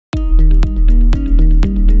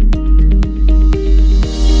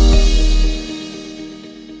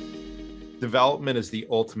development is the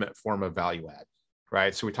ultimate form of value add,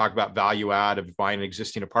 right? So we talk about value add of buying an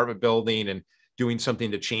existing apartment building and doing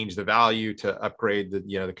something to change the value to upgrade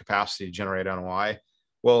the capacity to generate NOI.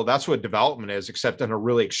 Well, that's what development is, except in a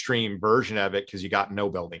really extreme version of it, because you got no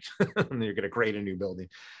building and you're going to create a new building.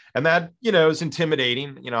 And that, is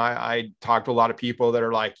intimidating. I talk to a lot of people that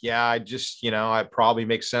are like, yeah, it probably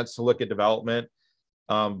makes sense to look at development.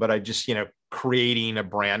 But I just, creating a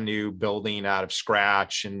brand new building out of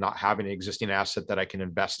scratch and not having an existing asset that I can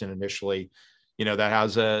invest in initially, that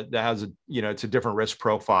has a, it's a different risk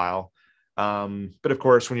profile. But of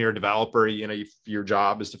course, when you're a developer, your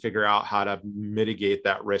job is to figure out how to mitigate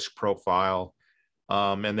that risk profile.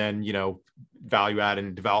 And then, value add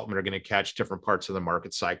and development are going to catch different parts of the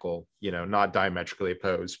market cycle, not diametrically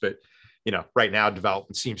opposed, but, right now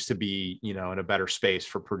development seems to be, in a better space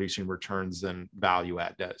for producing returns than value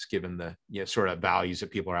add does, given the, sort of values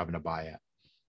that people are having to buy at.